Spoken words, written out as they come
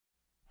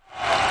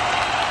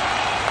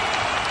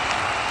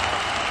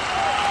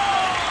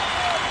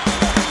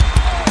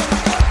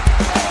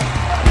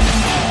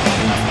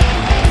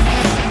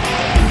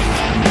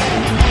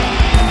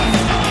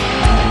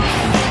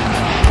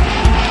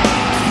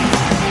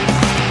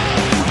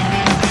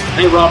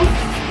Hey, Robert.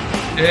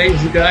 Hey,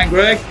 how's it going,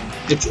 Greg?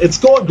 It's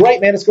going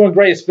great, man. It's going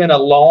great. It's been a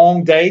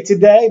long day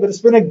today, but it's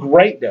been a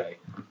great day.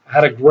 I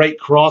had a great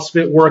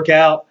CrossFit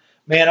workout.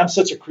 Man, I'm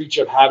such a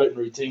creature of habit and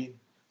routine.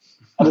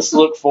 I just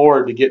look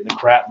forward to getting the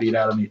crap beat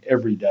out of me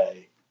every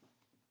day.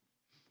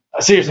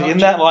 Seriously, isn't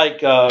that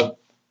like a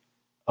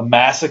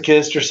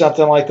masochist or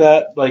something like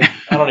that? Like,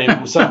 I don't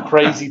even, some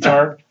crazy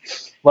term.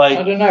 Like,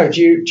 I don't know.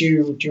 Do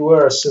you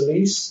wear a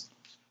cilice?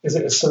 Is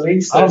it a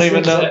cilice? I don't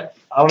even know.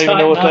 I don't even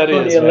know what that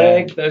is. Your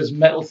leg, those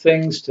metal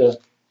things to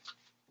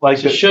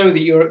show that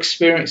you're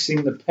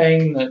experiencing the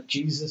pain that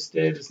Jesus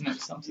did, isn't it?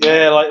 Something.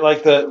 Yeah,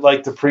 like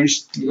the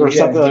priest or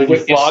something. Like you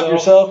flog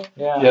yourself.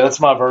 Yeah,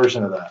 that's my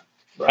version of that.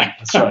 Right.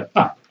 That's right.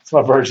 That's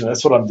my version.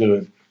 That's what I'm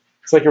doing.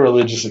 It's like a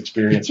religious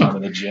experience when I'm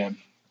in the gym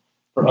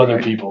for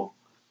other people.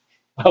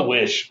 I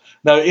wish.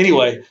 No,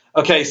 anyway.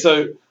 Okay,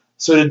 so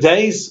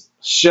today's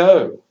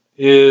show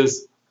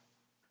is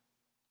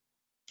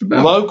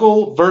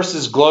local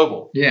versus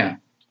global. Yeah.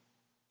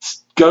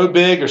 Go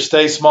big or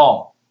stay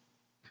small.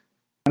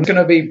 There's going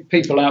to be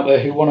people out there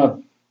who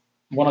want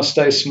to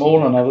stay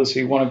small and others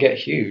who want to get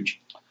huge.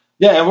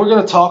 Yeah, and we're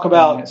going to talk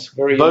about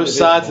both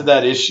sides of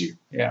that issue.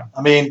 Yeah.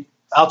 I mean,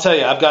 I'll tell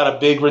you, I've got a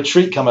big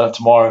retreat coming up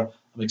tomorrow.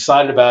 I'm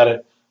excited about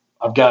it.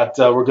 I've got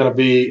we're going to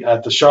be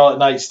at the Charlotte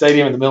Knights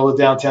Stadium in the middle of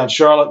downtown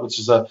Charlotte, which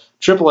is a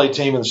AAA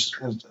team in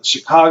the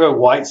Chicago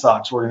White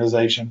Sox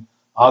organization,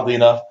 oddly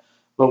enough.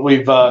 But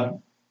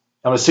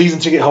I'm a season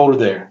ticket holder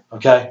there,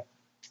 okay?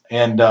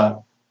 And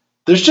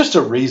there's just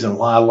a reason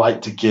why I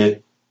like to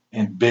get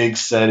in big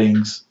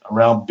settings,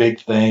 around big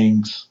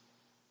things.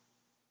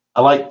 I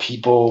like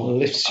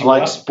people. I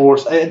like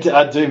sports.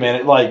 I do,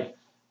 man.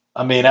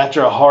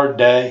 After a hard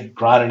day,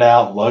 grinding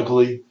out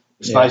locally,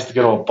 it's nice to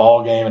go to a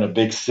ball game in a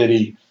big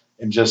city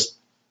and just,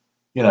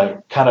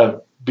 kind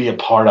of be a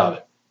part of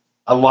it.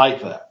 I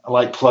like that. I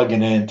like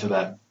plugging into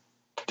the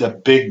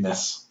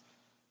bigness,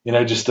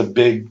 just the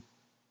big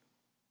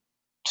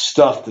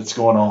stuff that's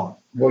going on.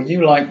 Well,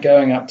 you like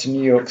going up to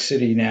New York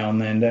City now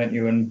and then, don't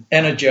you? And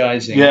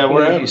energizing. Yeah, man. The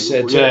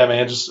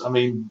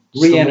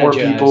more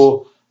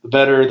people, the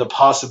better the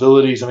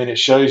possibilities. I mean, it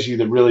shows you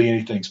that really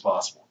anything's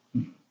possible.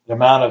 The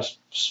amount of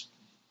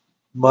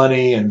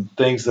money and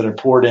things that are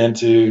poured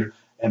into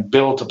and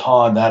built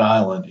upon that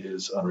island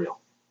is unreal.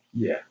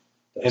 Yeah.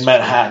 In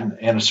Manhattan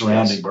and the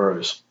surrounding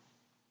boroughs.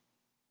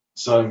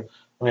 So,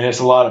 it's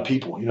a lot of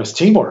people. It's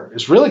teamwork.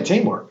 It's really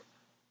teamwork.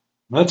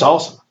 That's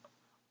awesome.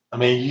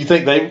 You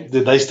think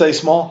did they stay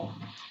small?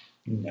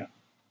 No.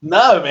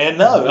 No, man,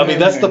 no.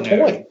 That's the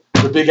point.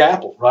 The Big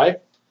Apple, right?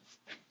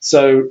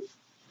 So,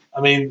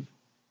 I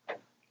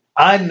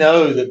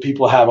know that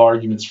people have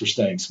arguments for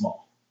staying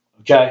small,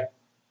 okay?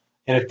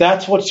 And if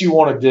that's what you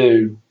want to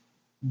do,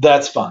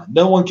 that's fine.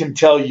 No one can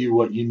tell you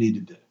what you need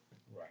to do.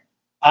 Right.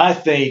 I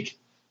think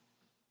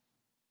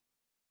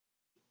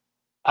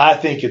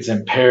it's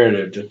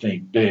imperative to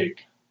think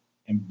big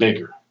and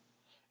bigger.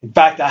 In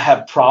fact, I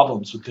have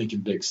problems with thinking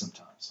big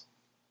sometimes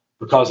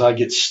because I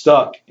get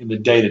stuck in the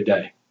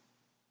day-to-day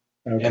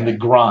and the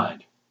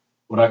grind,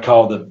 what I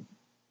call the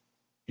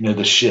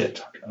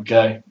shit,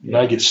 okay? Yeah.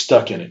 I get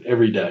stuck in it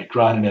every day,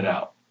 grinding it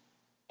out.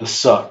 The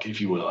suck,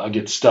 if you will. I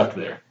get stuck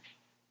there,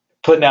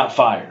 putting out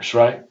fires,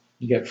 right?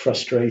 You get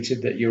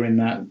frustrated that you're at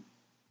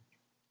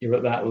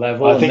that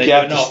level. I think you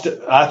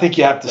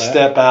have to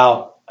step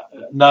out.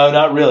 No,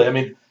 not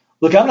really.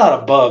 Look, I'm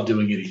not above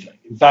doing anything.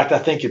 In fact, I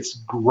think it's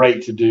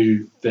great to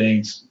do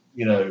things,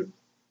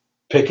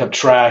 pick up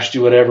trash,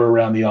 do whatever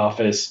around the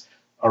office,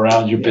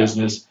 around your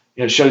business.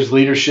 It shows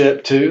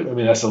leadership too.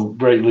 That's a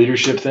great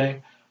leadership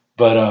thing,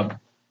 but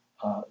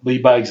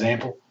lead by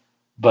example.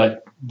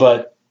 But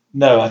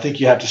no, I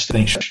think you have to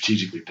think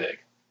strategically big.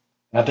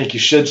 And I think you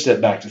should step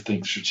back to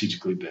think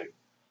strategically big.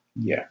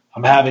 Yeah.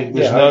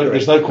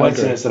 There's no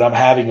coincidence that I'm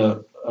having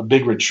a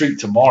big retreat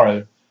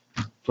tomorrow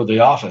for the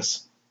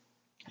office.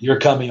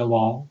 You're coming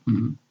along,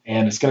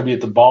 and it's going to be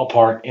at the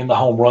ballpark in the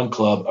Home Run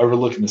Club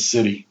overlooking the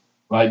city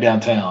right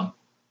downtown.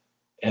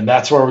 And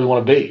that's where we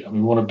want to be. We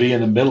want to be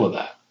in the middle of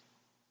that.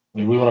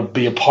 We want to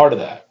be a part of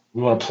that.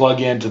 We want to plug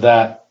into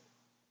that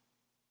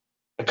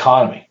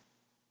economy,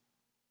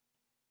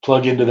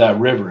 plug into that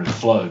river and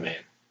flow, man.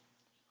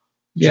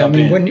 Yeah,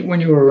 when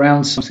you're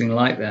around something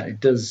like that, it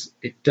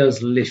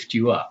does lift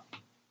you up.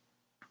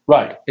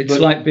 Right. It's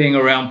like being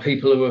around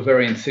people who are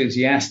very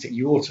enthusiastic.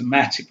 You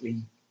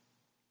automatically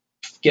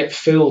get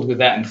filled with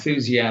that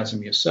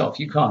enthusiasm yourself.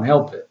 You can't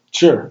help it.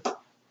 Sure.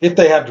 If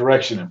they have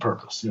direction and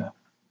purpose, yeah.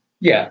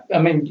 Yeah,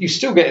 you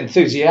still get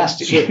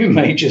enthusiastic. Sure. You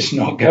may just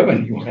not go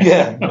anywhere.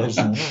 Yeah.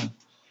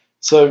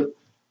 So,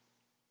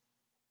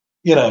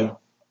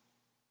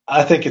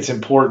 I think it's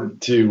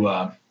important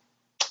to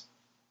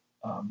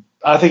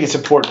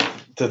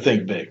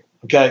think big.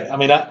 Okay.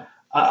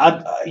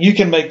 You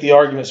can make the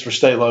arguments for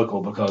stay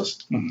local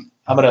because I'm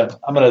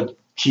gonna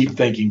keep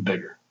thinking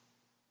bigger.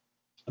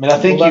 I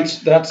think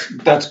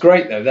that's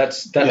great though.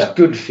 That's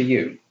good for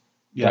you.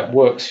 Yeah. That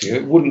works for you.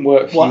 It wouldn't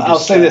work for you. Well, I'll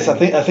say this.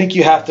 I think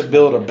you have to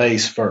build a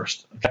base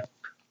first. Okay.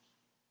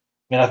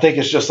 I think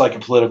it's just like a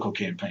political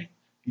campaign.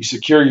 You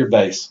secure your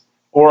base,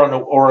 or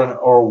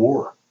a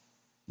war.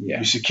 Yeah.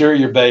 You secure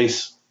your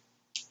base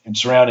and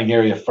surrounding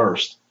area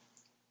first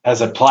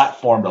as a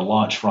platform to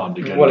launch from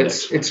to go Well, to the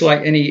next it's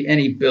like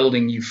any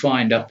building you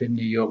find up in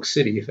New York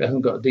City. If it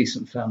hasn't got a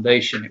decent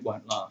foundation, it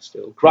won't last.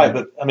 It'll Right,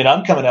 but I mean,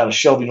 I'm coming out of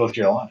Shelby, North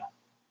Carolina,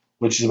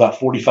 which is about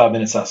 45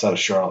 minutes outside of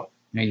Charlotte.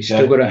 Now, you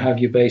still got to have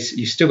your base.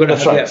 You still got to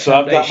That's have right. that So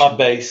I've got foundation. my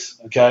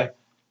base, okay,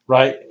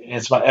 right? And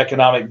it's my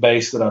economic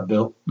base that I've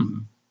built,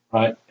 Mhm.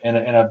 right? And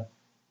I've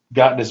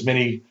gotten as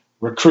many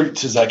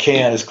recruits as I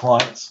can as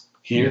clients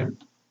here,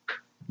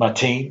 my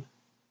team.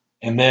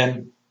 And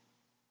then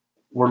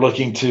we're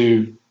looking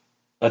to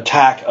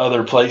attack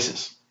other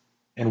places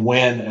and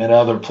win at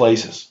other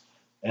places.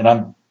 And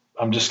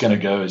I'm just going to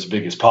go as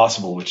big as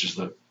possible, which is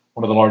one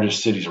of the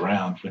largest cities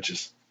around, which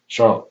is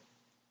Charlotte.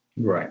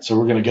 Right. So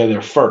we're going to go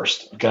there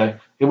first, okay?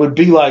 It would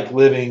be like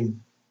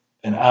living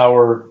an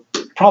hour,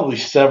 probably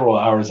several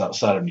hours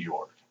outside of New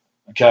York,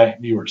 okay?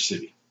 New York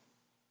City.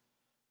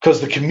 Because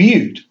the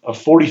commute of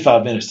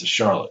 45 minutes to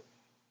Charlotte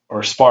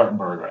or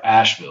Spartanburg or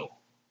Asheville's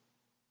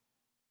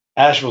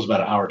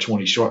about an hour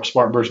 20 short.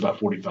 Spartanburg's about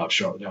 45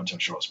 Charlotte. Downtown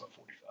Charlotte's about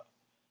 45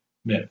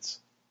 minutes.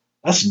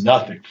 That's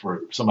nothing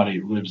for somebody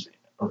who lives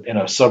in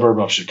a suburb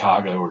of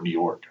Chicago or New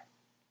York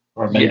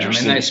or a major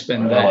city. They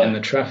spend that in the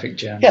traffic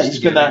jams. Yeah, you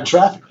spend that in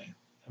traffic, man.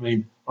 I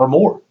mean, or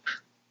more.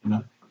 You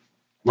know,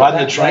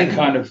 riding the train.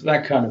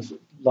 That kind of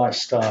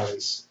lifestyle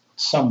is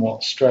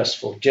somewhat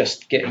stressful.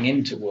 Just getting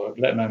into work,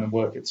 let alone the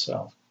work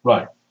itself.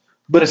 Right,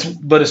 but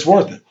it's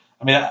worth it.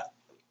 I mean,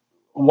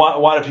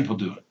 why do people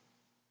do it?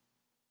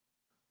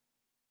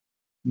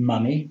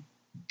 Money.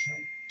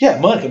 Yeah,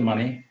 money. The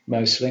money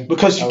mostly.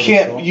 Because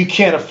you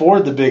can't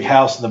afford the big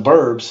house in the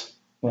burbs,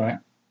 right?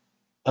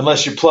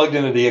 Unless you're plugged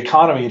into the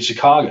economy in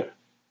Chicago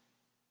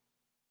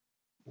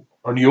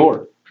or New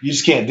York. You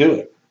just can't do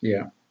it.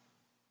 Yeah.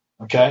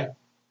 Okay.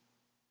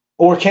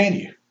 Or can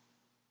you?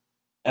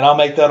 And I'll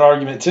make that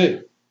argument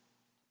too.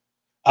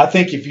 I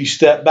think if you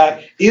step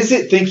back, is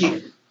it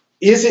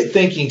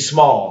thinking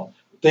small,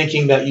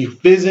 thinking that you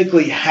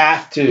physically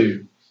have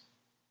to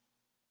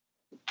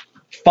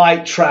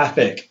fight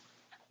traffic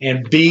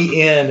and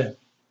be in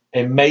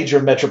a major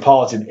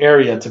metropolitan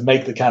area to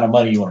make the kind of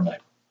money you want to make?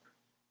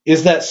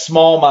 Is that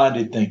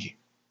small-minded thinking?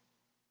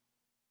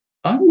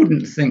 I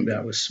wouldn't think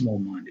that was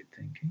small-minded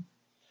thinking.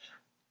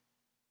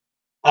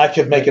 I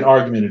could make an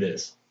argument it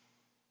is.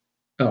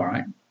 All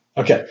right.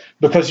 Okay.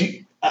 Because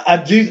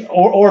I do,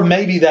 or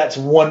maybe that's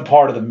one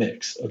part of the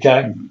mix,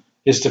 okay,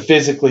 is to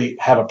physically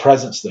have a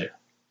presence there.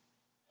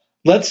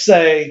 Let's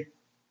say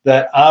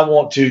that I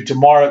want to,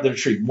 tomorrow at the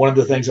retreat, one of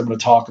the things I'm going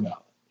to talk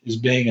about is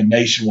being a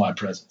nationwide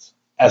presence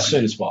as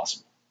soon as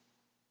possible.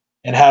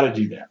 And how to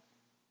do that.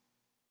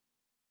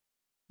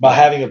 By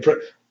having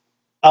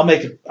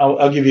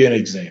I'll give you an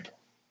example.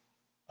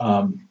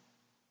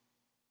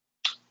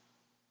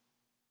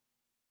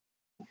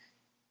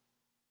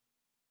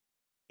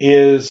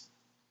 Is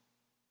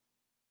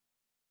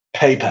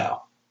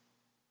PayPal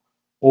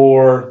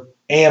or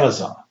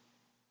Amazon,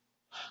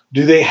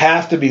 do they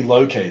have to be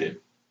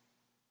located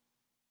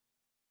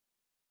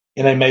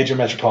in a major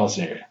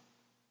metropolitan area?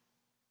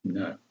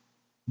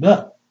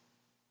 No.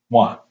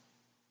 Why?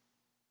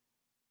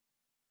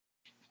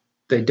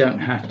 They don't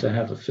have to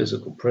have a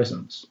physical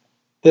presence.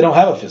 They don't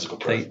have a physical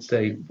presence.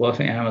 Well, I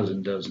think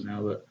Amazon does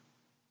now, but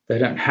they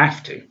don't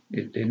have to.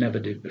 It never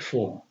did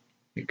before.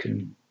 It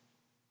can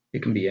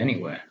be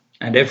anywhere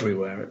and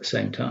everywhere at the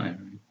same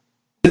time.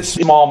 It's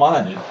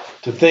small-minded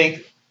to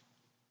think.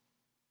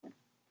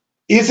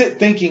 Is it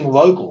thinking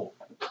local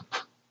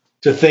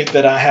to think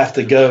that I have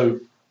to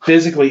go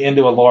physically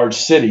into a large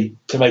city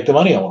to make the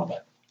money I want to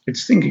make?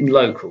 It's thinking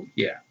local,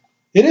 yeah.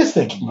 It is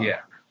thinking local. Yeah.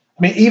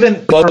 I mean,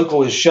 even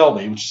local is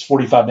Shelby, which is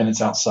 45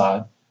 minutes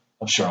outside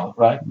of Charlotte,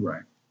 right?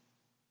 Right.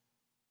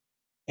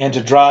 And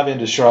to drive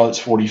into Charlotte's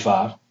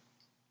 45.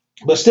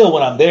 But still,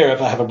 when I'm there,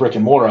 if I have a brick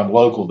and mortar, I'm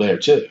local there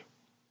too.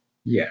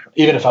 Yeah.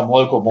 Even if I'm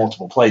local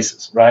multiple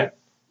places, right?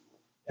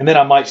 And then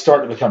I might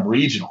start to become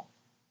regional.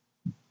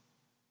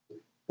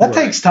 That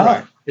takes time.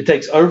 Right. It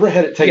takes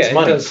overhead. It takes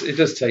money. It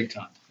does take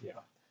time. Yeah.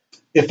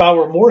 If I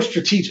were more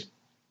strategic,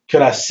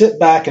 could I sit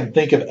back and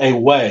think of a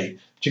way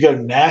to go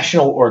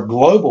national or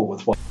global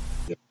with what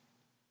I do?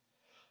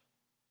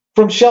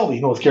 From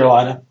Shelby, North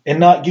Carolina, and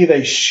not give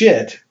a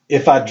shit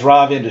if I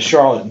drive into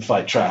Charlotte and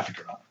fight traffic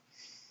or not?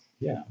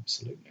 Yeah,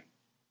 absolutely.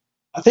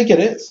 I think it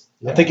is.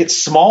 Yeah. I think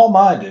it's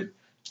small-minded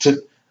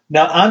to.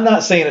 Now, I'm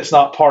not saying it's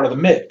not part of the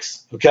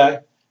mix, okay?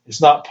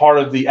 It's not part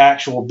of the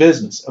actual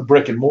business, a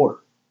brick and mortar,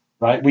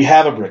 right? We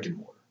have a brick and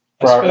mortar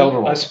for our elder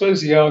law. I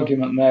suppose the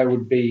argument there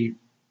would be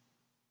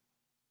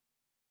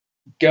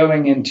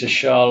going into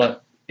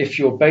Charlotte. If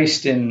you're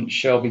based in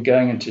Shelby,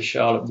 going into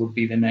Charlotte would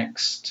be the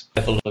next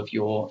level of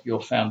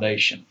your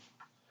foundation.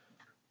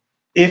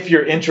 If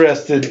you're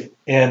interested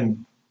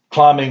in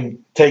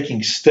climbing,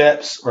 taking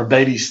steps or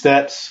baby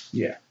steps,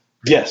 yeah,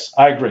 yes,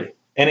 I agree.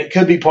 And it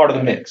could be part of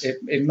the mix. I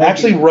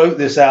actually wrote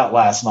this out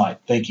last night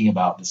thinking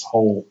about this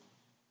whole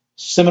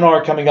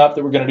seminar coming up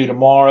that we're going to do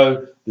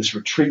tomorrow, this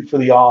retreat for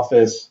the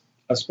office.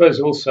 I suppose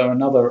also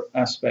another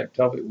aspect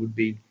of it would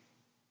be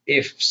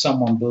if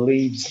someone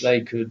believes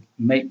they could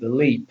make the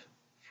leap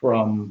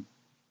from,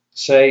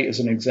 say, as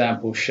an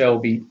example,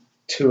 Shelby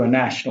to a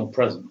national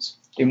presence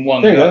in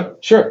one There you go. go.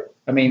 Sure.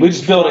 I mean, We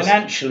just build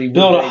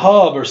a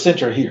hub or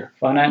center here.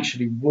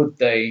 Financially, would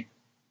they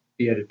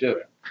be able to do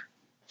it?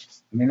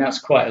 I mean, that's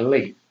quite a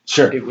leap.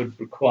 Sure. It would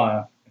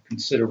require a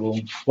considerable.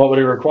 What would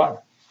it require?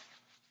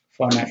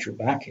 Financial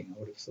backing, I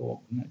would have thought,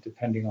 wouldn't it?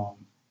 Depending on.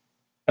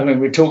 I mean,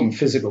 we're talking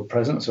physical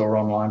presence or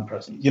online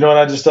presence. You know what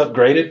I just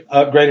upgraded?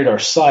 I upgraded our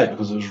site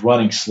because it was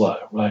running slow,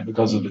 right?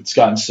 Because it's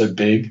gotten so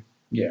big.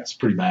 Yeah. It's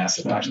pretty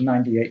massive. It's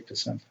like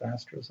 98%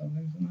 faster or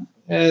something, isn't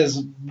it?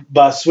 As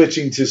by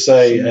switching to,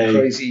 say, a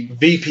crazy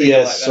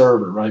VPS like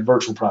server, right?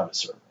 Virtual private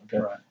server, okay?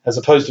 Right. As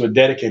opposed to a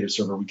dedicated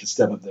server, we could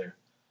step up there.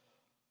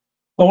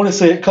 I want to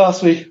say it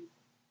cost me a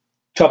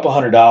couple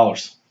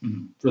 $100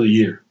 for the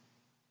year.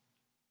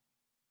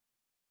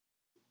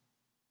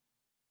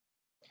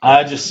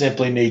 I just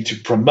simply need to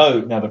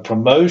promote. Now, the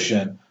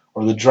promotion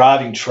or the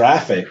driving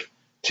traffic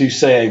to,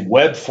 say, a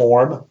web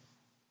form,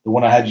 the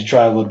one I had you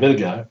try a little bit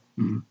ago,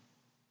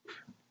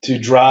 to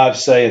drive,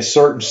 say, a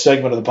certain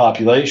segment of the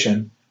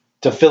population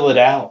to fill it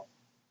out,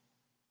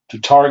 to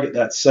target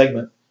that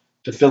segment,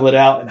 to fill it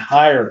out and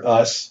hire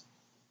us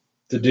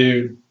to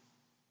do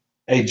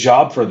a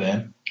job for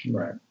them.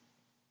 Right.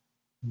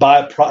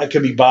 It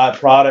could be buy a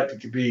product.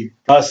 It could be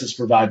us as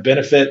provide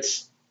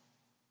benefits,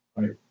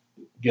 right?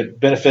 Get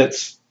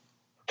benefits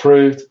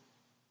approved.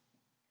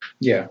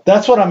 Yeah.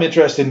 That's what I'm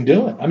interested in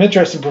doing. I'm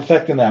interested in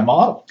perfecting that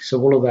model.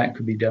 So all of that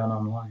could be done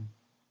online.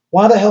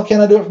 Why the hell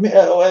can't I do it for me?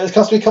 It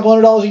costs me a couple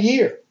 $100 a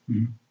year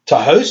to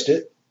host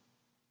it.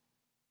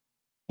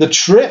 The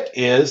trick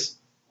is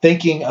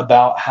thinking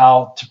about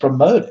how to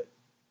promote it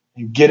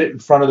and get it in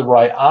front of the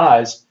right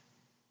eyes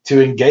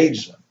to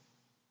engage them.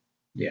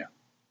 Yeah.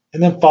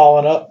 And then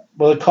following up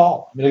with a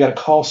call. I mean, I got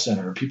a call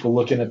center, people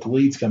looking at the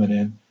leads coming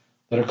in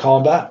that are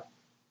calling back.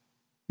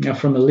 Now,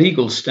 from a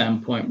legal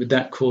standpoint, would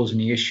that cause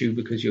any issue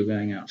because you're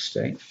going out of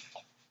state?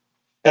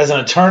 As an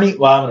attorney,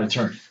 well, I'm an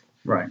attorney.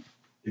 Right.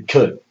 It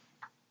could.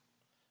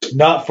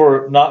 Not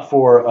for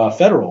a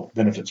federal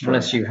benefits program.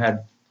 Unless you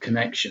had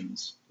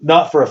connections.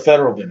 Not for a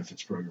federal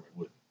benefits program, it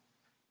would.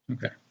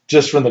 Okay.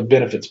 Just from the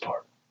benefits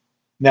part.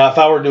 Now, if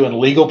I were doing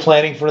legal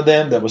planning for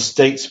them that was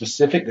state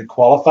specific to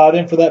qualify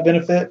them for that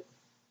benefit,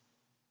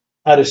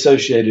 I'd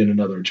associate in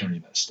another attorney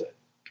in that state.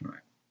 Right.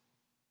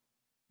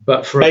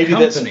 But for a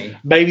company,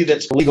 maybe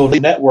that's a legal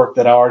network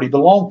that I already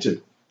belong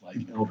to, like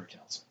Elder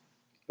Council.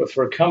 But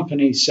for a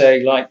company,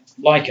 say like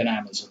an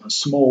Amazon, a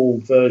small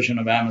version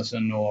of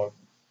Amazon or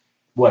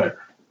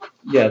whatever.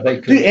 Yeah, they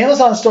could. Dude,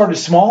 Amazon started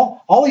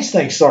small. All these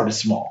things started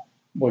small.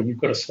 Well, you've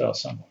got to start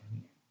somewhere.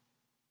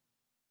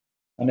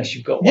 Unless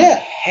you've got one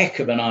heck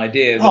of an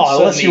idea.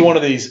 Unless you're one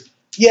of these.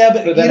 Yeah,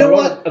 but you know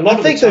what?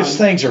 I think those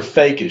things are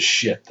fake as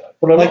shit,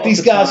 though. Like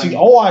these guys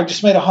who, I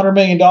just made $100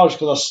 million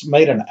because I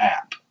made an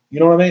app. You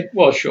know what I mean?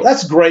 Well, sure.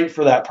 That's great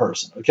for that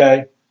person,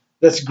 okay?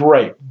 That's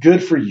great.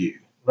 Good for you,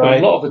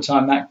 right? But a lot of the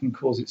time that can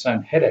cause its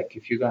own headache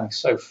if you're going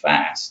so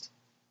fast.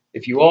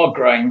 If you are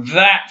growing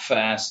that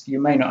fast,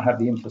 you may not have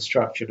the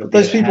infrastructure to.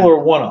 Those people are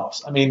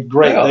one-offs. I mean,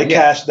 great.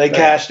 They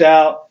cashed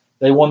out.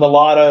 They won the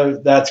lotto.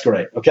 That's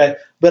great. Okay,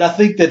 but I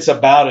think that's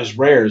about as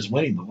rare as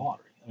winning the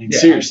lottery. I mean,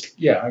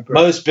 seriously. I agree.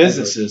 Most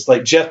businesses,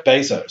 like Jeff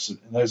Bezos, and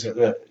those,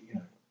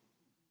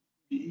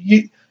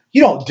 you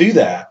don't do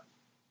that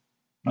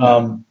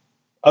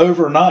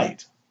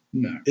overnight.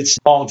 No, it's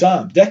a long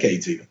time,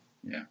 decades even,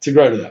 to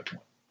grow to that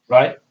point.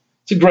 Right?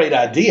 It's a great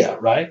idea,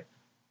 right?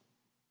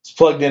 It's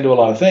plugged into a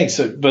lot of things.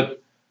 So,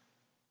 but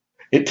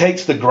it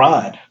takes the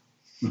grind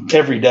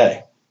every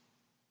day.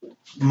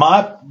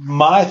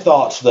 My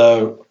thoughts,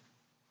 though,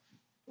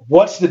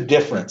 what's the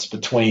difference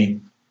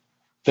between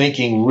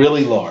thinking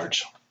really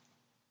large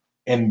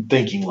and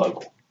thinking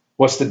local?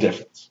 What's the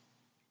difference?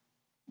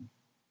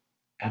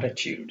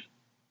 Attitude.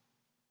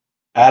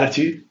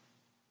 Attitude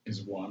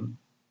is one.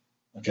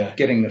 Okay.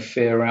 Getting the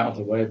fear out of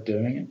the way of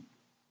doing it.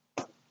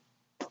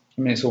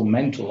 I mean, it's all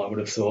mental, I would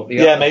have thought.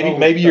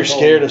 Maybe you're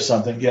scared of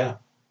something. Yeah.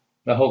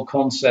 The whole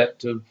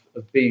concept of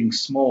being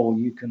small,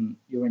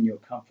 you're in your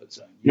comfort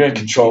zone. You're in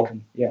control.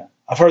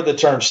 I've heard the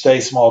term "stay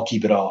small,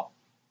 keep it all."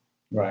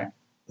 Right.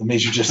 It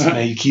means you just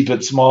you keep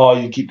it small,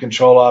 you keep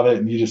control of it,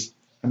 and you just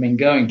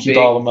going keep big,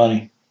 all the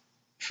money.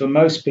 For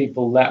most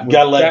people, that would, you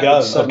got to let go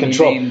of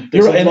control.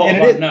 There's a lot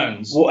of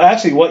unknowns. Well,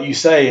 actually, what you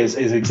say is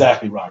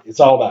exactly right. It's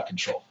all about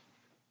control.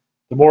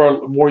 The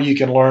more you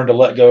can learn to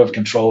let go of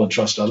control and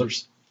trust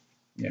others.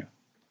 Yeah.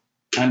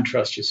 And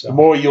trust yourself.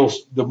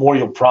 The more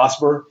you'll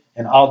prosper,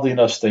 and oddly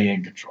enough, stay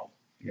in control.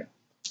 Yeah.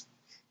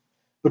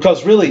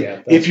 Because really,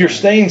 if you're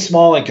staying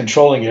small and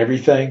controlling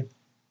everything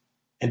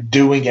and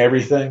doing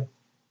everything,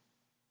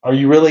 are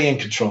you really in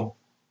control?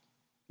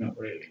 Not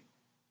really.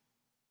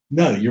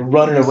 No, you're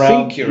running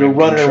around. You're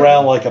running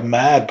around like a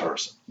mad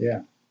person.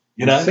 Yeah.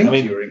 You know,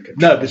 you're in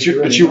control. No, but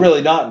you're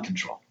really not in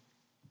control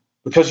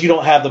because you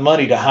don't have the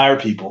money to hire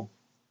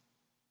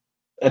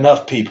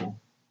enough people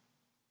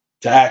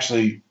to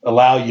actually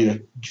allow you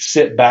to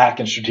sit back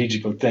and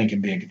strategically think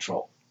and be in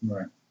control.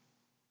 Right.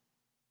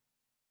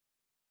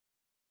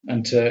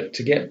 And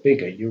to get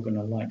bigger, you're going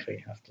to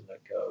likely have to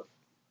let go of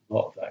a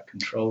lot of that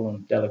control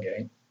and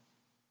delegate.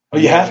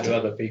 Well, you have to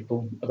other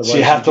people. So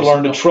you have to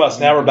learn to trust.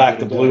 Now we're back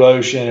to blue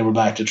ocean, and we're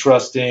back to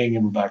trusting,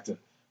 and we're back to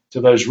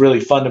those really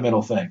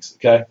fundamental things.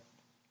 Okay.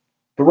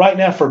 But right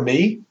now, for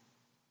me,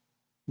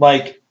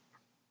 like,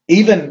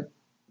 even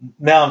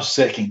now I'm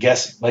second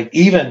guessing. Like,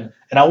 even,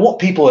 and I want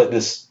people at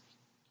this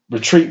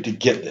retreat to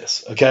get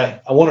this. Okay.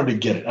 I want them to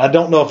get it. I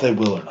don't know if they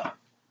will or not.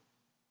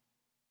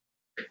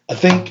 I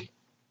think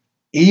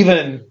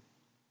even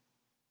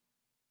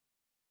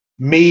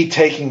me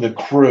taking the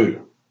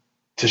crew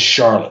to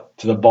Charlotte,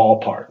 to the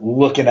ballpark,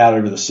 looking out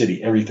over the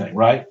city, everything,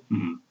 right?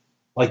 Mm-hmm.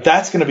 Like,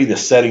 that's going to be the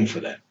setting for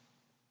them.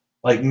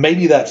 Like,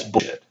 maybe that's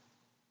bullshit.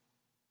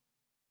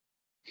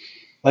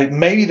 Like,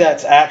 maybe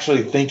that's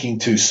actually thinking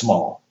too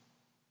small.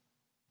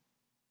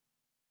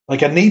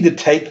 Like, I need to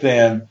take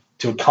them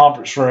to a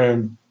conference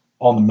room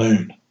on the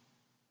moon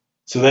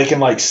so they can,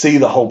 like, see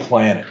the whole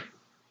planet.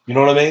 You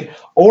know what I mean?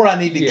 Or I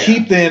need to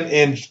keep them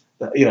in,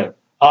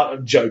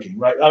 I'm joking,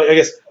 right? I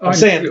guess I'm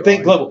saying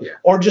think global. Yeah,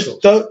 or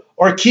just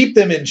or keep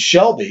them in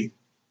Shelby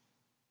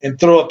and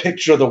throw a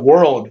picture of the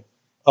world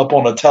up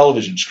on a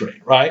television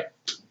screen, right?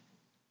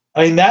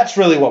 I mean, that's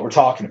really what we're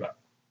talking about.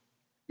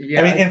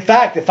 Yeah, I mean, in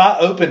fact, if I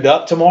opened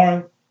up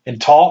tomorrow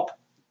and talk,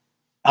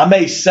 I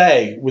may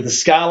say, with the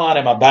skyline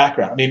in my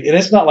background, I mean, and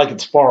it's not like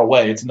it's far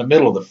away. It's in the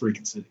middle of the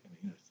freaking city.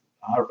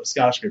 I mean,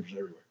 skyscrapers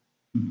everywhere.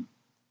 Mm-hmm.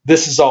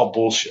 This is all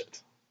bullshit.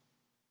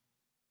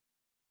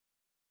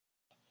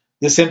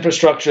 This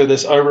infrastructure,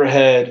 this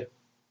overhead,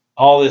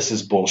 all this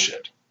is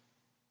bullshit.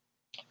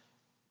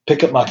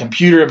 Pick up my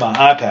computer and my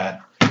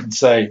iPad and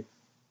say,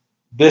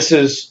 this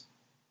is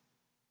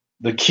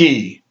the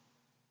key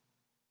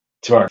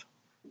to our...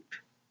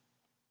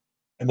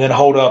 And then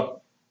hold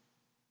up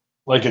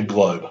like a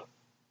globe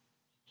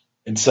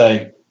and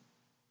say,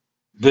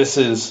 this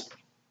is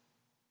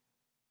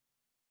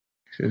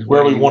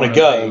where we want to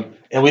go.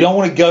 And we don't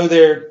want to go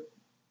there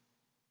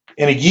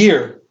in a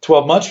year,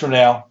 12 months from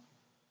now.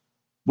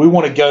 We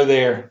want to go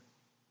there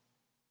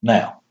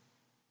now.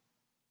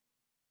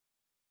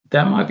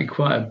 That might be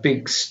quite a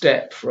big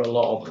step for a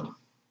lot of them.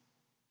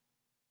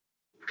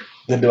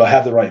 Then do I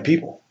have the right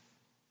people?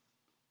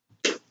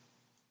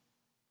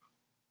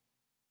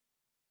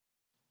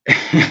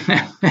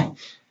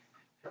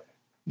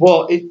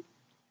 Well,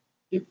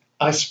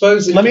 I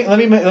suppose. Let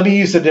me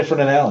use a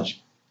different analogy.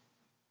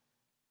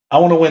 I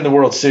want to win the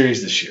World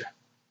Series this year.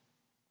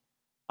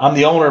 I'm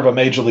the owner of a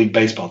Major League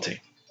Baseball team.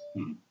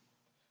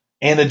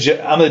 And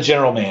I'm the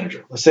general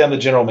manager. Let's say I'm the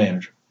general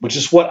manager, which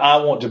is what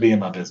I want to be in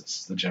my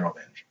business, the general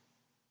manager,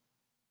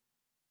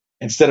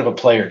 instead of a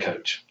player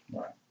coach.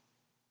 Right.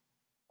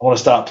 I want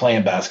to stop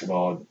playing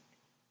basketball and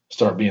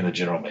start being the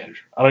general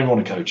manager. I don't even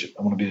want to coach it.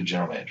 I want to be the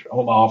general manager. I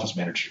want my office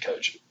manager to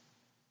coach it,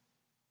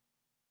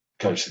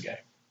 coach the game.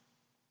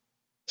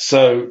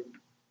 So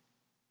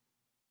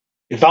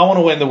if I want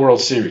to win the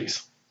World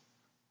Series,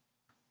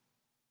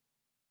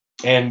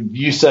 and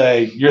you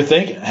say, you're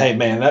thinking, hey,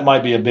 man, that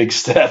might be a big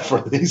step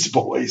for these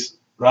boys,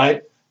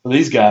 right? For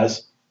these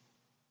guys.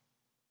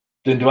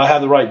 Then do I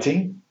have the right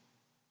team?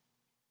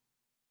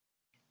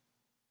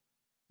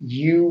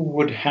 You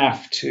would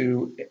have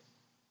to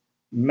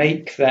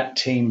make that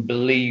team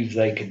believe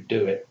they could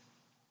do it.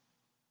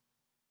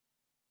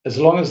 As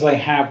long as they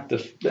have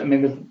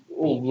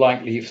all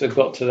likely, if they've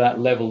got to that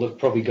level, they've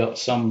probably got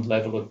some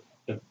level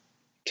of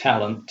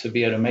talent to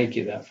be able to make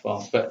it that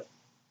far. But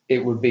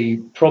it would be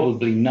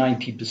probably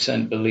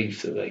 90%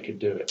 belief that they could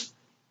do it.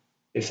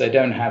 If they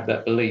don't have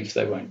that belief,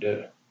 they won't do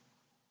it.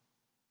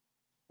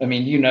 I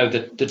mean,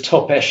 the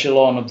top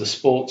echelon of the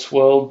sports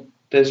world,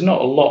 there's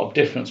not a lot of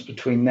difference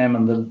between them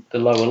and the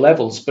lower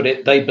levels,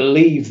 but they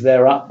believe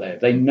they're up there.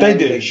 They know they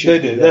do. They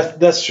do.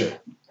 That's true.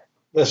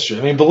 That's true.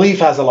 I mean, belief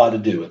has a lot to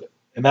do with it,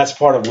 and that's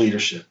part of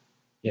leadership.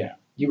 Yeah.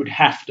 You would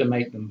have to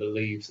make them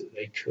believe that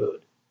they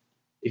could.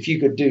 If you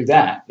could do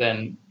that,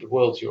 then the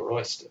world's your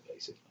oyster,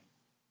 basically.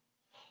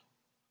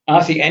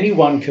 I think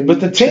anyone can.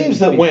 But the teams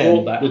that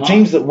win,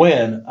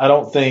 I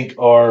don't think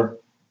are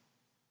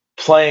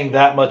playing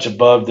that much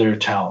above their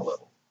talent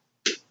level.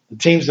 The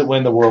teams that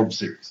win the World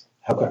Series,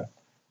 okay,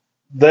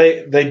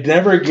 they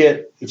never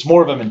get. It's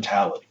more of a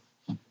mentality.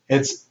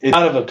 It's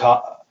kind of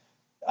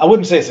I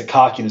wouldn't say it's a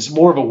cockiness. It's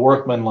more of a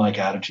workman-like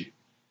attitude.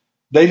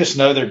 They just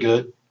know they're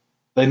good.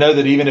 They know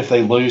that even if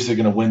they lose, they're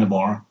going to win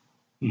tomorrow.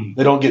 Mm-hmm.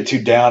 They don't get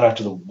too down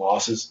after the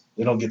losses.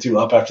 They don't get too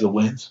up after the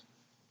wins.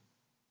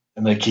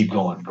 And they keep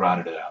going,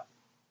 grinding it out.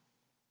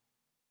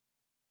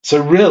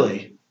 So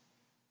really,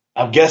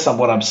 I guess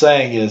what I'm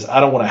saying is I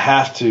don't want to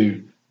have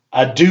to.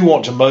 I do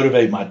want to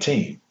motivate my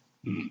team,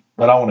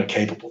 but I want a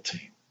capable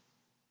team.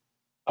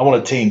 I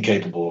want a team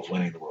capable of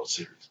winning the World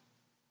Series.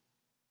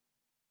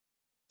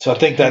 So I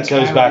think that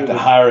goes back to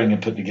hiring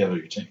and putting together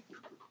your team.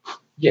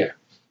 Yeah.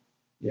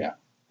 Yeah.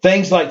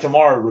 Things like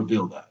tomorrow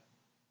reveal that.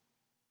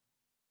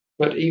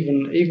 But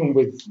even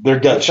with their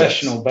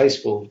professional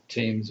baseball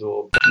teams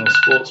or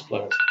sports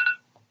players,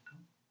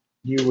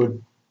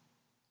 you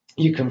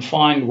can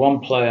find one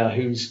player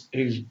who's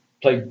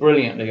played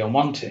brilliantly on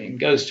one team,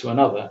 goes to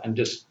another and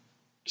just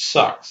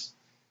sucks.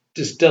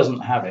 Just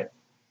doesn't have it.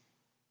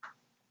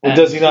 Well,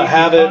 does he not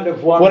have it?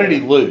 What did he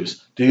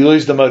lose? Did he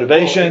lose the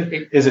motivation?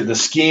 Is it the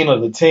scheme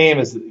of the team?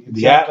 Is it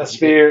the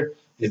atmosphere?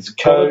 It's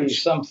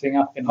coach. Something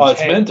up in his head. Oh,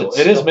 it's mental.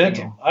 It is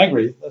mental. Him. I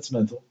agree. That's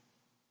mental.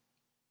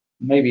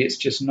 Maybe it's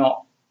just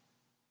not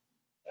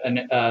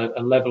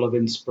a level of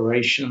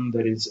inspiration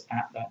that is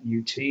at that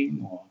new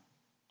team. Or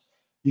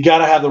you got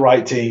to have the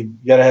right team.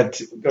 You got to have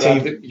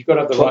you've got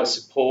to have the right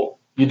support.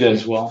 You do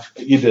as well.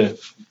 You do.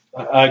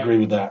 I agree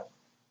with that.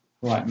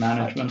 Right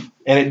management.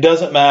 And it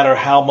doesn't matter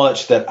how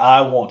much that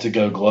I want to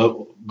go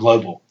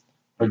global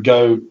or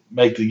go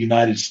make the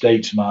United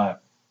States my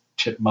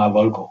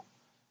local,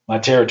 my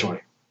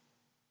territory,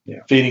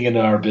 feeding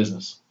into our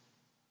business.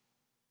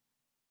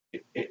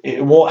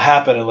 It won't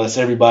happen unless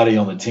everybody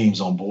on the team's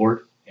on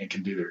board and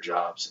can do their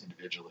jobs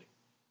individually.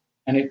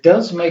 And it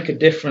does make a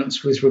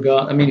difference with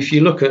regard. I mean, if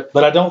you look at.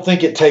 But I don't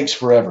think it takes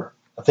forever.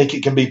 I think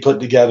it can be put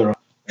together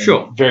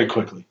very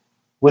quickly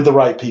with the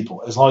right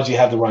people, as long as you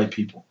have the right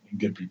people and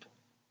good people.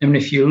 I mean,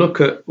 if you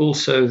look at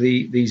also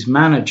these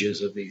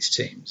managers of these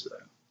teams, though,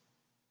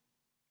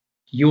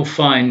 you'll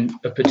find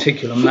a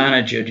particular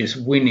manager just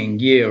winning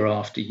year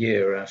after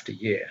year after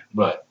year.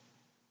 Right.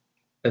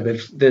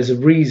 There's a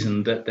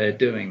reason that they're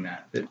doing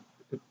that. That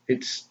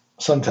it's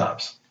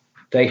sometimes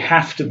they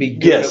have to be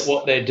good at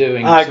what they're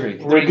doing. I agree.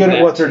 They're good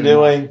at what they're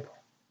doing.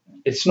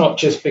 It's not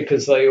just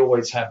because they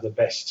always have the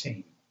best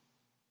team.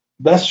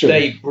 That's true.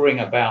 They bring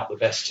about the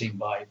best team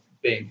by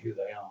being who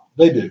they are.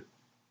 They do.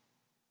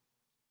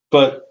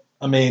 But,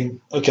 I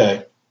mean,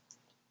 okay.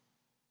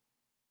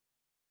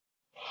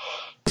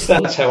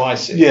 That's how I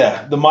see it.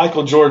 Yeah, the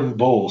Michael Jordan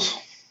Bulls.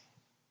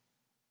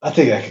 I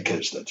think I could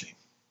coach that team.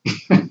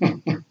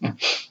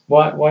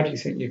 Why do you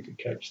think you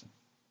could coach them?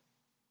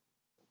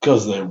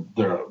 Because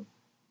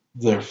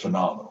they're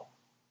phenomenal.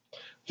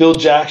 Phil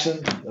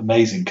Jackson,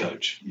 amazing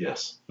coach,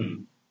 yes.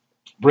 Mm-hmm.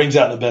 Brings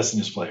out the best in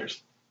his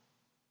players.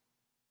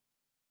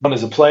 One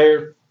is a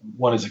player,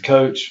 one is a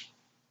coach.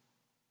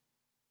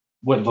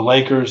 Went to the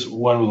Lakers,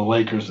 one with the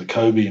Lakers, the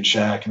Kobe and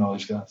Shaq and all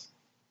these guys.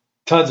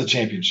 Tons of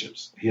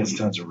championships. He has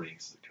tons of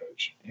rings as a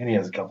coach. And he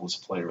has a couple as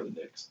a player with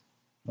the Knicks.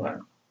 Right.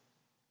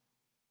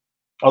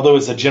 Although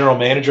as a general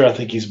manager, I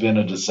think he's been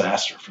a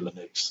disaster for the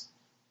Knicks.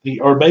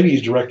 Or maybe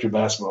he's director of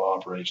basketball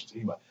operations.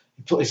 Anyway,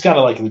 he's kind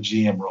of like the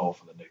GM role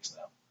for the Knicks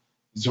now.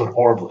 He's doing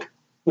horribly.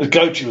 The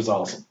coach, he was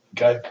awesome.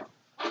 Okay.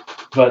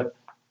 But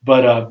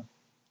I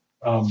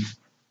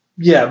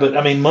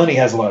mean, money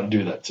has a lot to do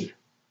with that too.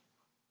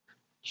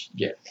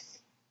 Yeah.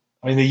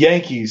 I mean, the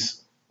Yankees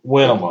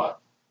win a lot.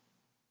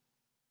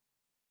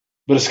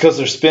 But it's because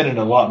they're spending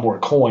a lot more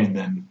coin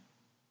than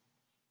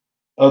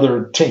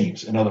other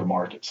teams in other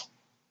markets.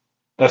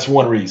 That's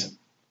one reason.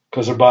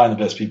 Because they're buying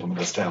the best people and the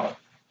best talent.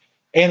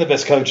 And the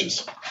best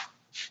coaches.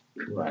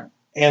 Right.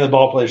 And the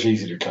ball players are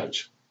easy to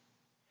coach.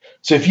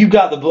 So if you've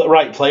got the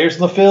right players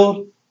in the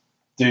field,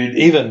 dude,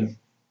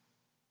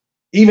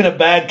 even a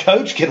bad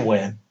coach can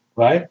win,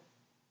 right?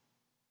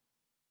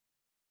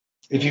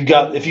 If you've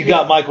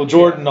got Michael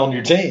Jordan on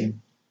your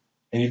team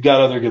and you've got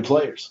other good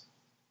players.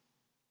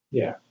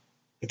 Yeah.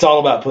 It's all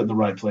about putting the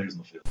right players in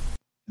the field,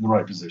 in the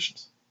right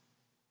positions.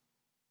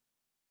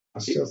 I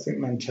still think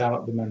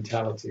the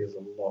mentality has a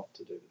lot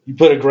to do with it. You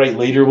put a great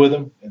leader with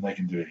them and they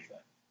can do anything.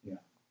 Yeah.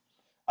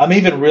 I'm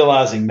even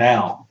realizing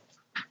now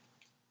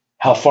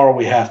how far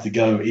we have to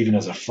go, even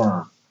as a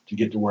firm, to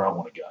get to where I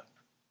want to go.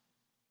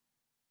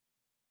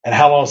 And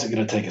how long is it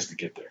going to take us to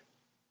get there?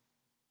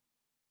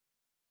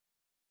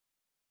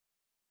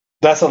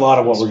 That's a lot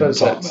of what we're going to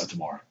talk about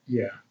tomorrow.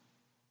 Yeah.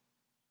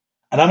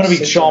 And I'm going to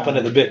be chomping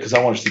at the bit because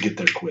I want us to get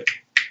there quick.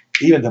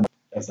 Even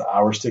as the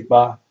hours tick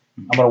by,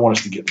 I'm going to want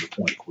us to get to the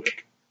point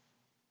quick.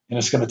 And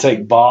it's going to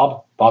take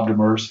Bob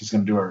Demers, he's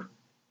going to do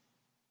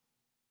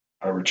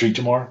our retreat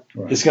tomorrow.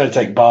 Right. It's going to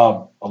take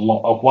Bob a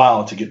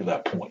while to get to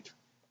that point,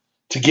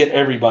 to get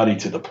everybody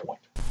to the point.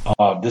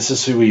 This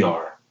is who we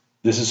are.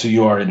 This is who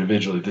you are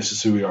individually. This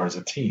is who we are as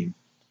a team.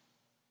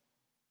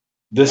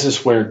 This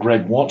is where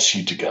Greg wants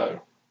you to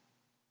go.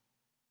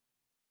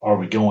 Are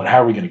we going?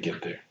 How are we going to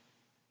get there?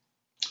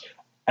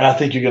 And I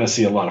think you're going to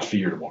see a lot of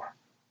fear tomorrow.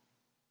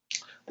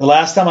 The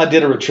last time I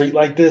did a retreat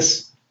like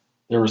this,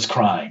 there was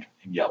crying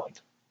and yelling.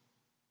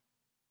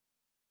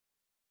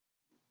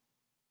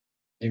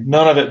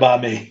 None of it by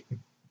me,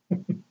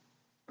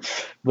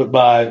 but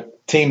by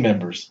team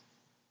members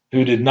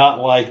who did not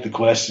like the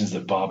questions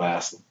that Bob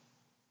asked them.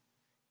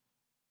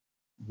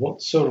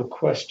 What sort of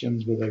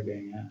questions were they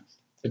being asked?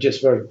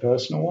 Just very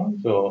personal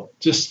ones or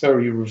just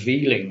very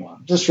revealing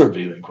ones? Just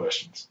revealing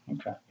questions.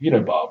 Okay. You know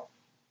Bob.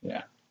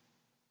 Yeah.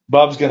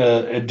 Bob's going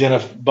to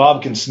identify.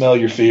 Bob can smell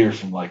your fear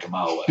from like a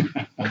mile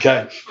away.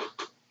 Okay.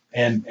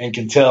 And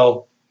can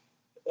tell.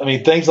 I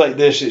mean, things like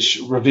this,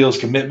 it reveals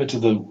commitment to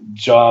the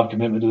job,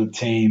 commitment to the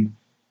team,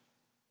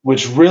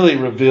 which really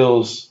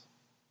reveals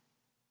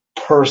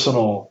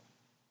personal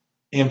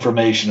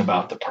information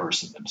about the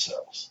person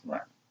themselves.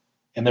 Right.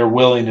 And their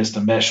willingness to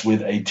mesh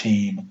with a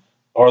team.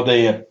 Do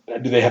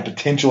they have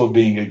potential of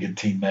being a good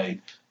teammate?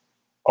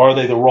 Are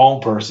they the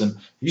wrong person?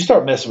 If you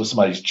start messing with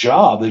somebody's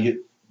job,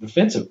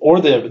 defensive,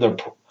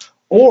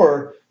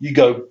 or you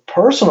go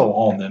personal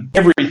on them.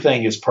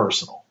 Everything is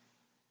personal.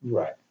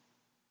 Right.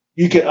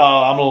 You can,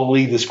 I'm going to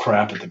leave this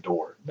crap at the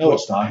door. No,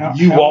 it's not.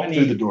 You walk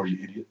through the door,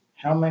 you idiot.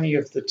 How many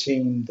of the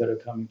team that are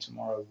coming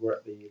tomorrow were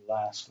at the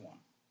last one?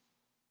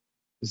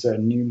 Is there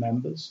new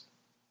members?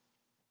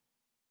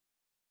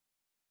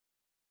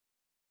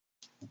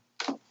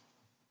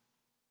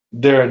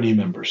 There are new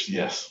members,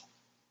 yes.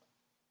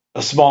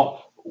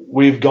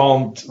 We've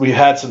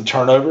had some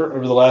turnover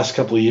over the last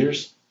couple of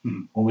years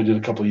when we did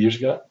a couple of years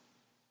ago.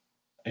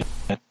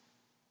 And,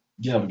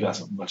 yeah, we've got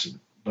some bunch of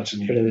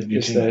new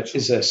teams.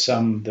 Is there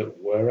some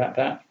that were at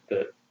that?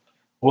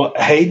 Well,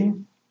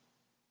 Hayden's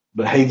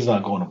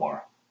not going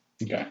tomorrow.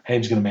 Okay.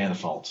 Hayden's going to man the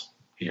phones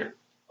here,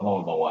 along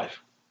with my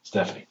wife,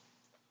 Stephanie.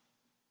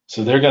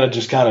 So they're going to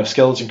just kind of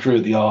skeleton crew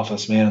at the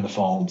office, manning the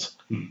phones,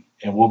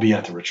 and we'll be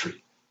at the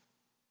retreat.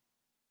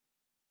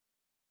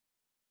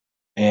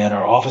 And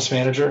our office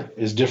manager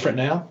is different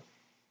now,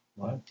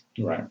 right?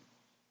 Right.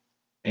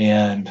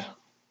 And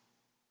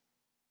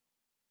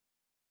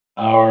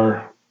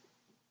our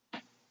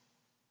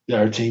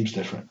team's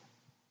different.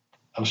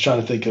 I was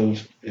trying to think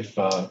of if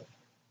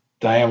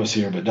Diane was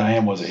here, but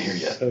Diane wasn't here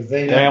yet. So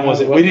they Diane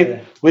wasn't. We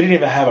didn't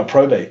even have a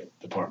probate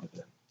department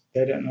then.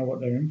 They don't know what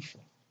they're in for.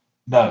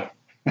 No.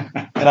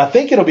 And I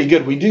think it'll be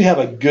good. We do have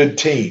a good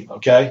team,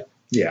 okay?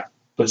 Yeah.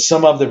 But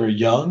some of them are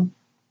young,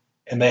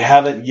 and they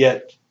haven't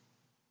yet.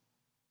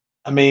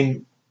 I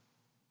mean,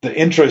 the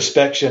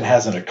introspection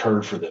hasn't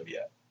occurred for them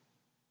yet.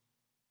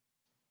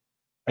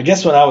 I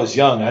guess when I was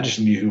young, I just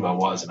knew who I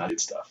was and I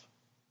did stuff.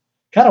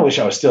 Kind of wish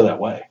I was still that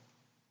way.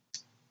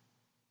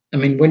 I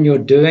mean, when you're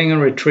doing a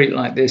retreat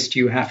like this, do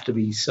you have to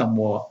be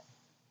somewhat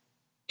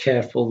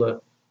careful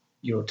that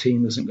your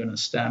team isn't going to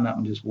stand up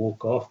and just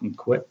walk off and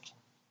quit?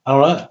 I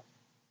don't know.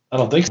 I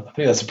don't think so. I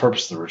think that's the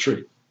purpose of the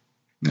retreat.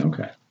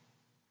 Okay.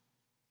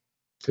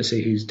 To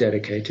see who's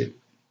dedicated.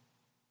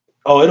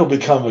 Oh, it'll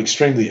become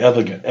extremely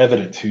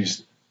evident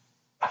who's.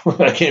 I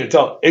can't even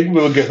talk. It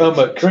will become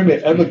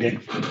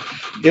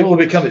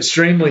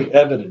extremely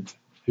evident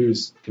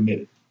who's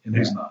committed and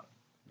who's not.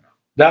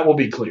 That will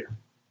be clear.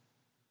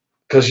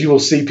 Because you will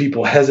see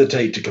people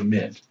hesitate to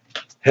commit,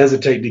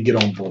 hesitate to get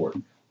on board,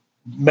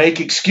 make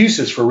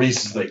excuses for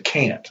reasons they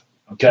can't.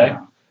 Okay?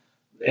 Yeah.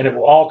 And it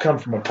will all come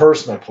from a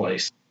personal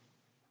place.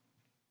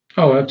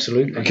 Oh,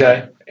 absolutely.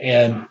 Okay?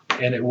 And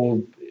it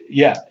will,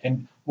 yeah.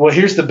 And well,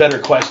 here's the better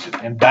question,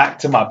 and back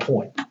to my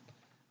point.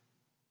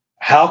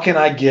 How can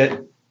I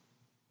get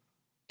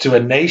to a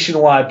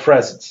nationwide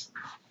presence?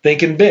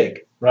 Thinking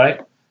big, right?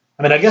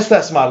 I mean, I guess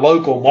that's my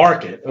local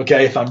market,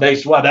 okay? If I'm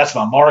nationwide, that's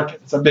my market.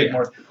 It's a big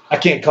market. I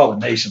can't call it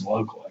nation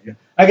local.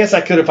 I guess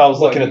I could if I was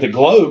looking at the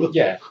globe.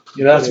 Yeah.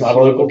 You know, that's my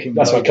local,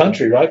 that's my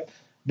country, right?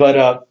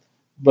 But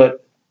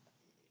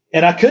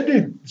and I could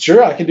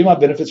do my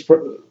benefits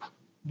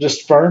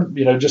just firm,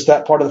 just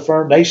that part of the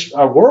firm, nation,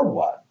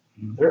 worldwide.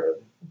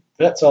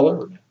 That's all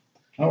over.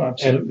 Oh,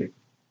 absolutely. And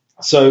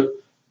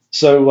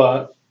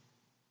so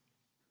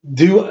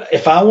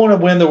if I want to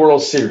win the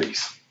World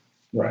Series,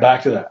 right.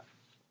 Back to that,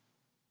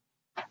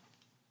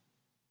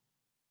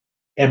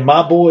 and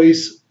my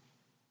boys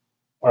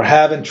are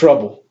having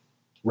trouble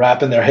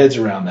wrapping their heads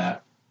around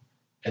that,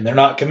 and they're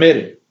not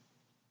committed.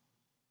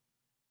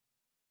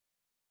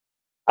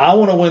 I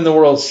want to win the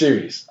World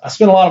Series. I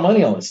spend a lot of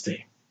money on this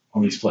team,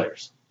 on these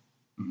players,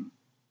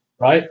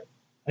 right?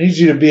 I need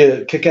you to be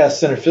a kick-ass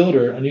center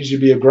fielder. I need you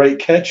to be a great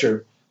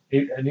catcher.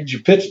 I need you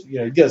to pitch.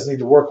 You guys need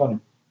to work on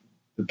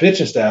the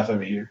pitching staff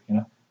over here.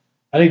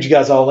 I need you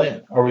guys all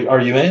in. Are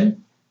you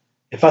in?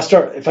 If I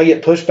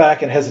get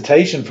pushback and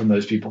hesitation from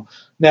those people,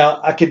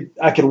 now I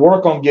could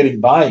work on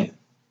getting buy-in.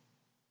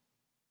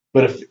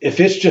 But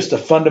if it's just a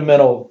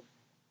fundamental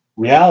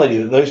reality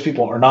that those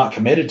people are not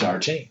committed to our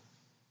team,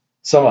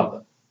 some of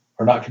them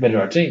are not committed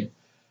to our team,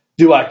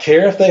 do I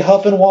care if they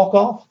huff and walk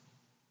off?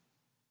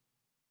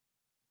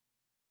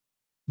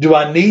 Do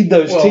I need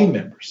those team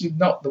members?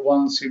 Not the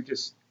ones who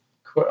just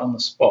quit on the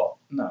spot,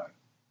 no.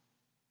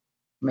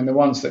 I mean, the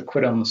ones that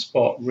quit on the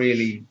spot,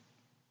 really,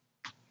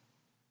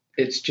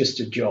 it's just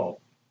a job,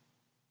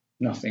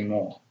 nothing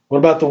more. What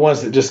about the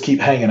ones that just keep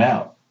hanging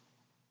out,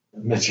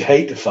 that you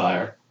hate to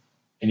fire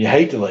and you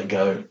hate to let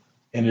go,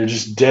 and they're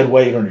just dead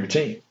weight on your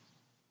team?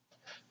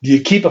 Do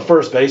you keep a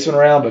first baseman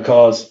around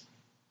because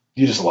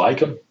you just like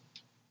them?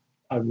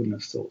 I wouldn't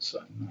have thought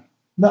so, no.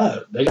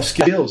 No, they have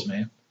skills,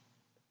 man.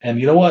 And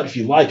you know what? If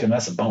you like them,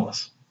 that's a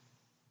bonus.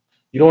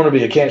 You don't want to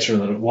be a cancer in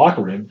the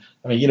locker room.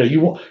 I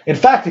mean, in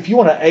fact, if you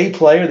want an A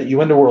player that you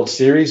win the World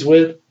Series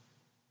with,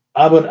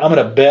 I'm going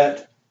to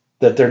bet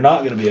that they're not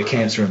going to be a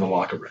cancer in the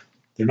locker room.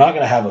 They're not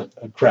going to have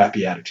a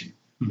crappy attitude.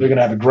 They're going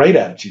to have a great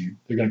attitude.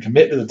 They're going to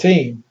commit to the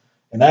team,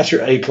 and that's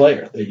your A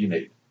player that you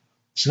need.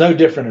 It's no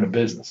different in a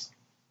business.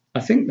 I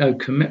think, though,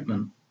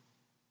 commitment,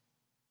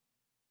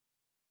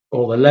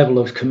 or the level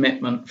of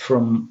commitment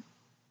from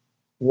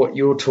what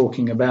you're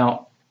talking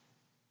about,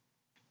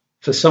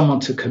 for someone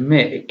to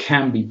commit, it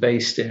can be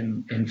based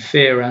in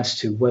fear as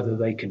to whether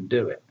they can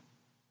do it.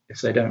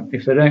 If they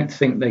don't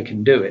think they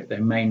can do it,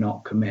 they may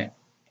not commit.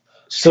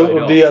 So it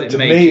would be up to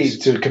me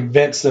just, to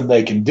convince them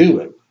they can do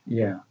it.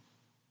 Yeah.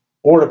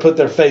 Or to put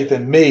their faith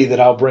in me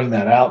that I'll bring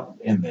that out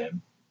in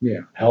them.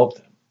 Yeah. Help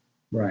them.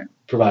 Right.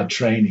 Provide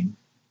training.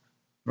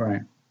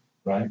 Right.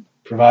 Right.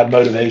 Provide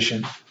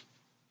motivation.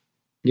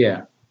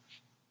 Yeah.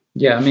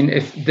 Yeah. I mean,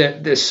 if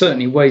there's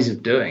certainly ways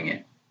of doing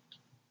it,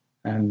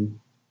 and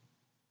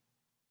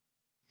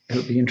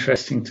it'll be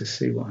interesting to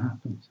see what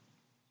happens.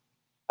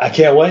 I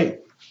can't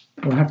wait.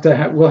 We'll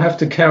have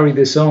to carry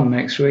this on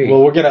next week.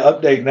 Well, we're going to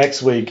update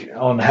next week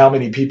on how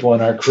many people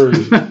in our crew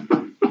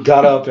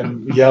got up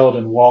and yelled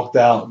and walked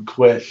out and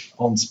quit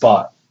on the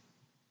spot.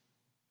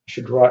 I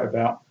should write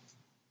about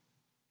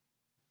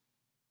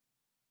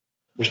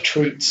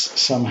retreats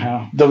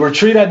somehow. The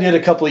retreat I did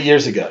a couple of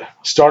years ago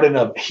started an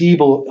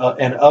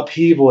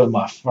upheaval in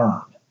my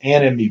firm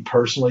and in me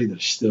personally that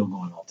is still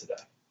going on today.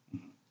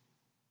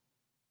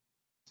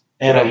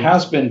 And it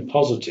has been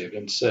positive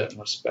in certain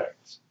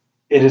respects.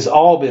 It has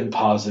all been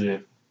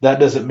positive.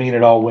 That doesn't mean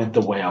it all went the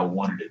way I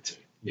wanted it to.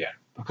 Yeah.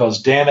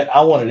 Because, damn it,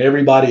 I wanted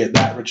everybody at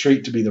that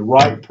retreat to be the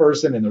right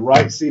person in the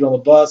right seat on the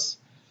bus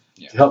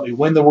to help me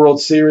win the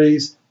World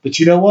Series. But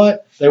you know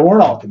what? They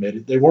weren't all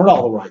committed. They weren't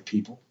all the right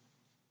people.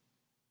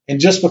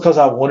 And just because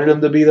I wanted them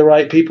to be the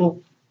right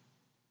people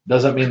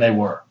doesn't mean they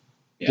were.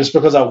 Yeah. Just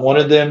because I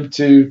wanted them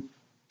to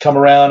come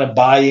around and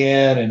buy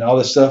in and all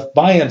this stuff,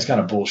 buy-in is kind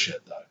of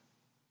bullshit, though.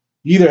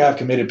 You either have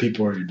committed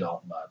people or you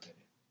don't, in my opinion,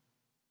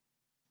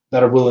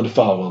 that are willing to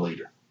follow a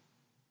leader.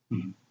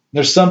 Mm-hmm.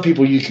 There's some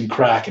people you can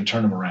crack and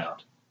turn them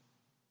around.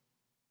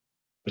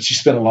 But you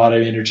spend a lot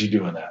of energy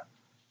doing that.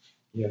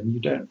 Yeah, and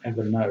you don't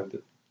ever know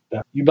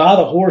that. You buy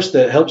the horse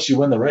that helps you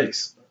win the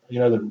race,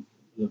 that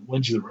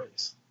wins you the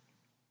race.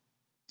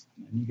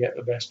 And you get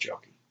the best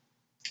jockey.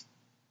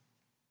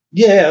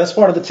 Yeah, that's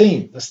part of the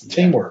team. That's the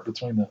teamwork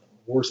between the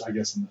horse, I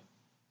guess, and the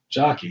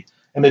jockey.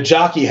 And the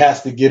jockey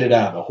has to get it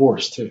out of the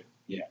horse, too.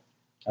 Yeah,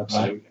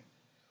 absolutely. Right?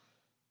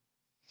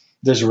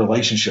 There's a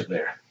relationship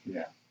there.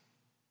 Yeah.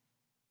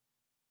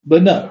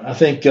 But no, I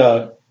think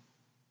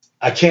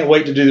I can't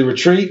wait to do the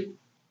retreat.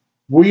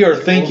 We are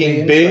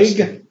thinking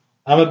big.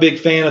 I'm a big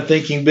fan of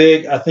thinking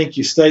big. I think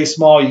you stay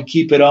small, you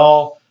keep it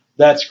all.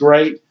 That's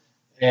great.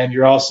 And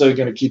you're also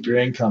going to keep your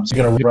income. So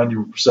you're going to run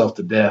yourself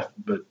to death.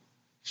 But,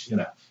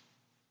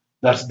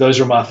 those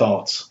are my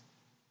thoughts.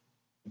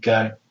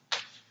 Okay?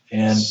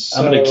 And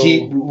I'm going to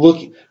keep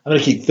looking. I'm going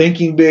to keep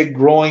thinking big,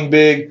 growing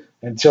big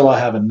until I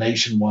have a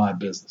nationwide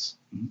business.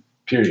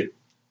 Period.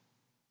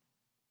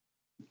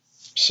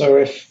 So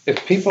if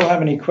people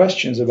have any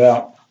questions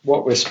about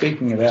what we're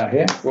speaking about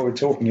here, what we're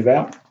talking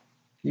about,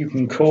 you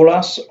can call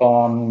us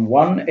on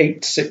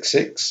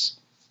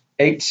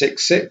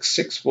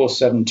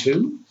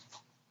 1-866-866-6472.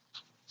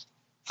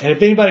 And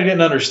if anybody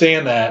didn't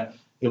understand that,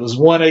 it was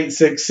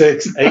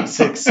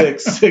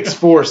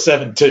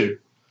 1-866-866-6472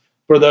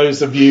 for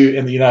those of you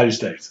in the United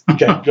States.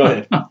 Okay, go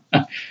ahead.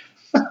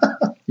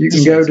 You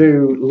can go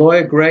to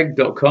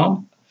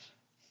LawyerGreg.com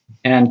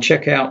and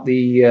check out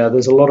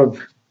there's a lot of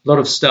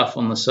stuff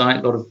on the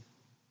site, a lot of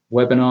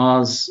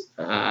webinars,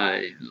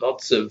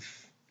 lots of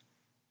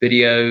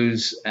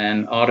videos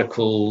and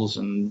articles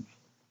and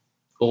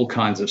all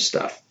kinds of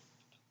stuff.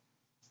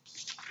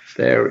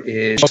 There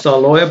is our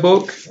lawyer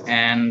book,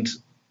 and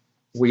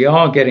we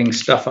are getting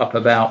stuff up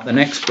about the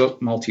next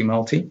book,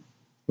 Multi,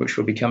 which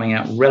will be coming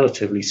out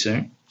relatively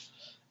soon.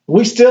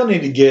 We still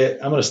need to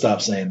get, I'm going to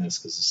stop saying this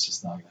because it's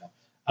just not going to happen.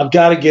 I've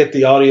got to get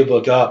the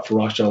audiobook up for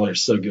Rockstar Lawyer.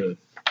 It's so good.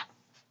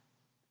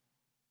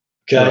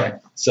 Okay? Right.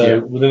 So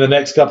within the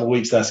next couple of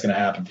weeks, that's going to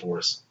happen for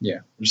us. Yeah.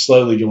 We're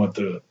slowly going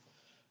through it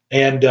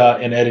and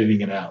editing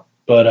it out.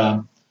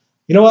 But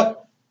you know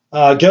what?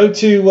 Go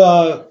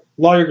to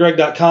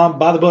LawyerGreg.com,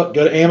 buy the book,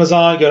 go to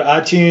Amazon, go to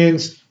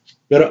iTunes,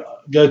 go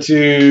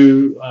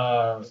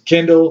to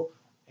Kindle,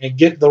 and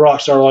get the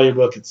Rockstar Lawyer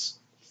book. It's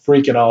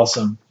freaking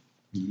awesome.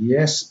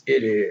 Yes,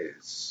 it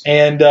is.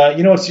 And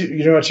you know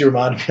what you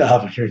reminded me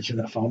of when you're getting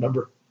that phone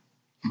number?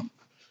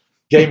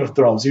 Game of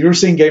Thrones. Have you ever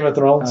seen Game of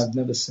Thrones? I've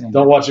never seen.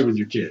 Don't watch it with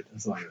your kid.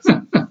 That's all I gotta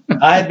say.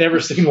 I had never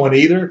seen one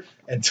either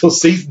until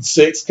season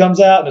 6 comes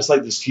out, and it's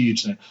like this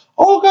huge thing.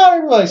 Oh God,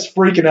 everybody's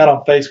freaking out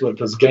on Facebook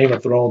because Game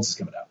of Thrones is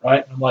coming out,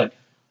 right? I'm like,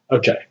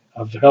 okay,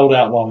 I've held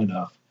out long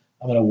enough.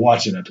 I'm gonna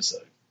watch an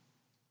episode.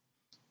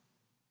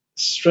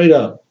 Straight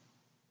up,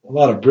 a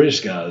lot of British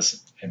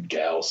guys and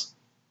gals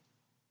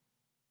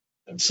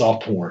and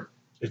soft porn.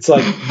 It's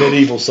like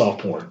medieval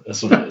soft porn.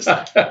 That's what it is.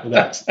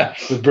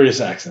 With British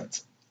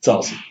accents. It's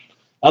awesome.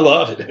 I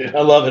love it, dude.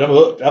 I love it. I'm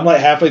hooked. I'm like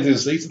halfway through the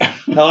season.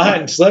 Hell, I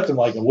hadn't slept in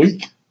like a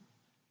week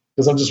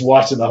because I'm just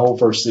watching the whole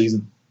first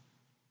season.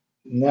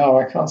 No,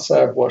 I can't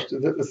say I've watched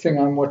it. The thing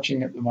I'm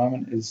watching at the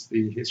moment is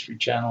the History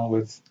Channel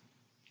with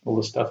all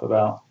the stuff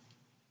about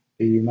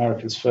the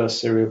America's first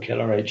serial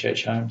killer,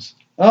 H.H. Holmes.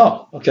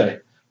 Oh, okay.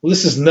 Well,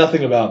 this is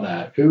nothing about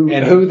that.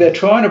 Who they're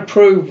trying to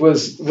prove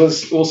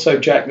was also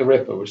Jack the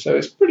Ripper, so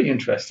it's pretty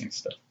interesting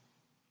stuff.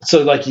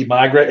 So, like, he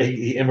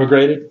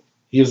immigrated?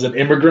 He was an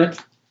immigrant?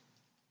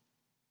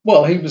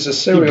 Well, he was a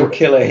serial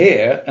killer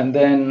here, and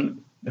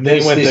then he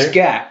went this there?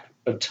 gap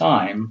of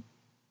time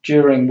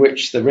during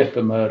which the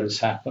Ripper murders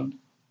happened.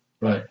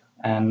 Right.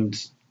 And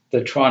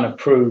they're trying to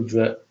prove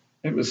that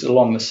it was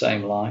along the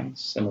same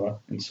lines, similar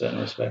in certain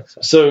respects.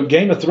 So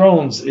Game of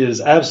Thrones is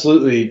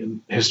absolutely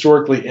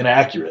historically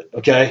inaccurate,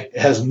 okay? It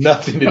has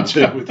nothing to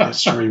do with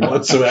history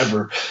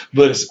whatsoever,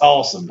 but it's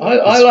awesome.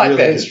 I like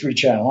the History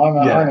Channel.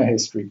 I'm a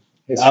history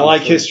I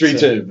like history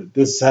too, but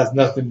this has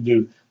nothing to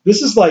do.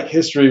 This is like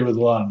history with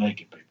a lot of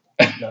naked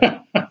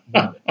people.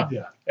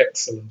 Yeah.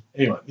 Excellent.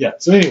 Anyway,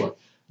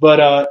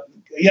 but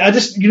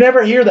you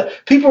never hear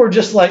that. People are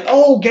just like,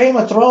 oh, Game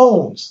of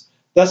Thrones.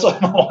 That's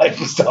what my wife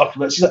was talking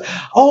about. She's like,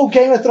 oh,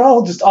 Game of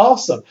Thrones is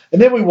awesome.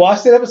 And then we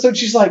watched that episode.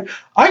 She's like,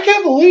 I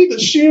can't believe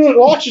that she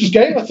watches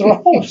Game of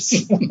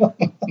Thrones.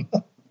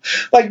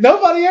 Like,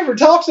 nobody ever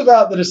talks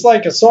about that it's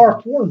like a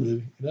soft porn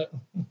movie. You know?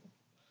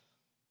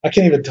 I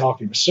can't even talk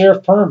to you.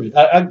 Sheriff Permy.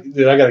 I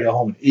got to go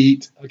home and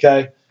eat,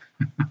 okay?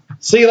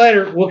 See you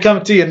later. We'll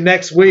come to you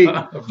next week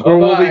where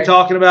we'll be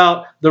talking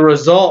about the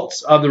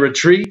results of the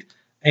retreat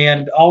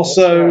and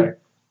also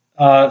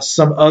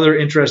some other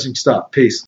interesting stuff. Peace.